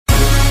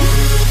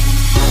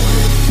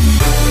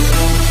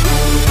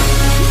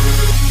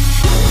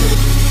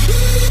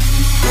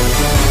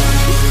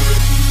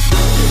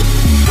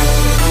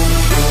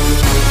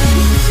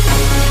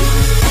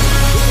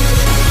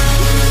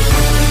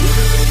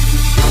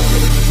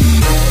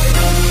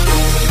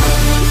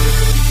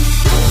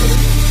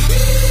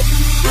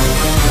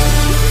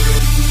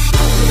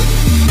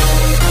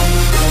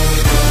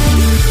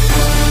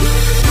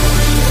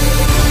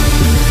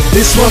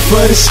This one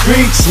for the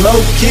streets, low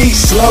key,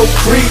 slow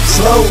creep,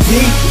 slow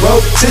heat,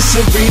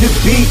 rotisserie the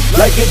beat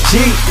like a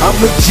G. I'm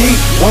a G,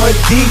 1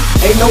 deep,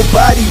 ain't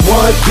nobody 1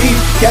 beat.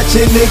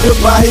 Catch a nigga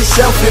by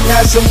himself and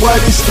ask him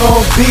what it's gon'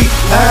 be.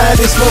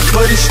 This one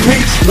for the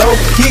streets, low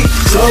key,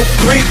 slow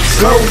creep,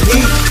 slow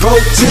heat,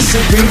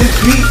 rotisserie the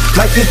beat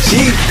like a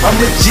G.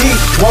 I'm a G,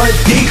 1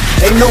 deep,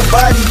 ain't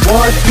nobody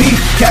 1 beat.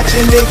 Catch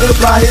a nigga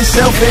by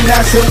himself and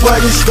ask him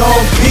what it's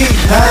gon' be.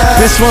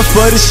 This one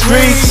for the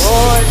streets,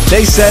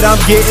 they said I'm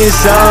getting some.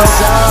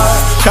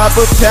 Cop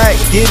a pack,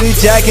 get a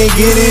jack and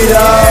get it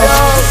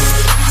off.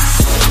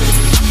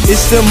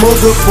 It's the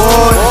Mugga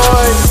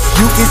Boy.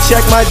 You can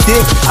check my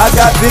dick, I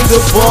got bigger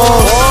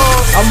balls.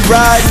 I'm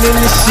riding in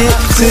this shit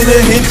till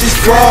the hinges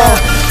fall.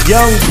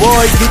 Young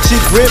boy, get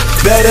your grip,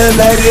 better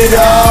let it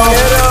off.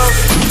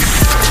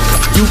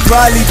 You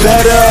probably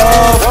better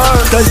off,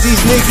 cause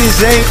these niggas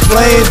ain't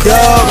playing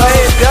dog.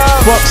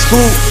 Fuck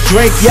school,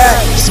 drink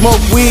yak, smoke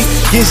weed,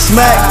 get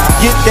smacked,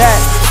 get that,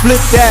 flip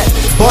that,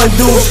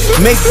 bundles,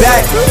 make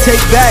back,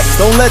 take back,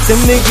 don't let them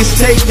niggas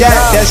take that.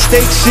 That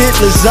steak shit,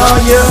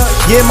 lasagna,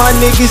 yeah my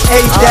niggas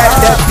ate that.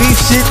 That beef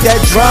shit,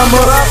 that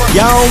drama,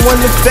 y'all don't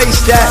wanna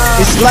face that.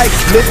 It's like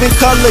living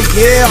color,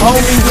 yeah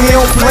homie, we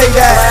don't play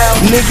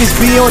that. Niggas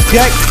be on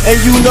deck, and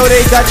you know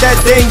they got that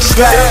thing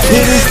strapped.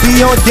 Hitters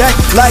be on deck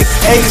like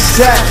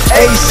ASAP,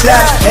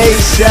 ASAP,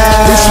 ASAP.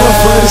 This one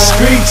for the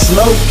streets,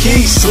 low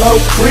key, slow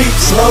creep,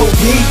 slow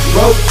heat,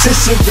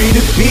 rotisserie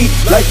the beat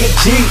like a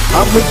G.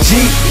 I'm a G,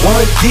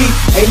 1 deep,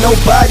 ain't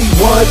nobody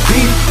 1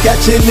 beat.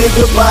 Catch a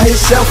nigga by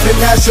himself and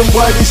ask him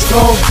what it's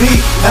gon' be.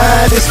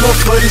 This one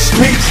for the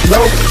streets,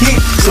 low key,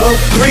 slow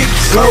creep,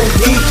 slow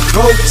heat,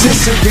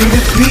 rotisserie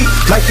the beat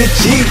like a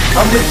G.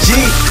 I'm a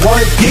G,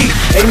 1 deep,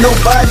 ain't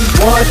nobody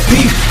 1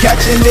 beat.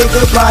 Catch a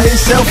nigga by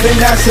himself and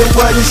ask him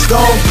what it's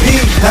gon' be.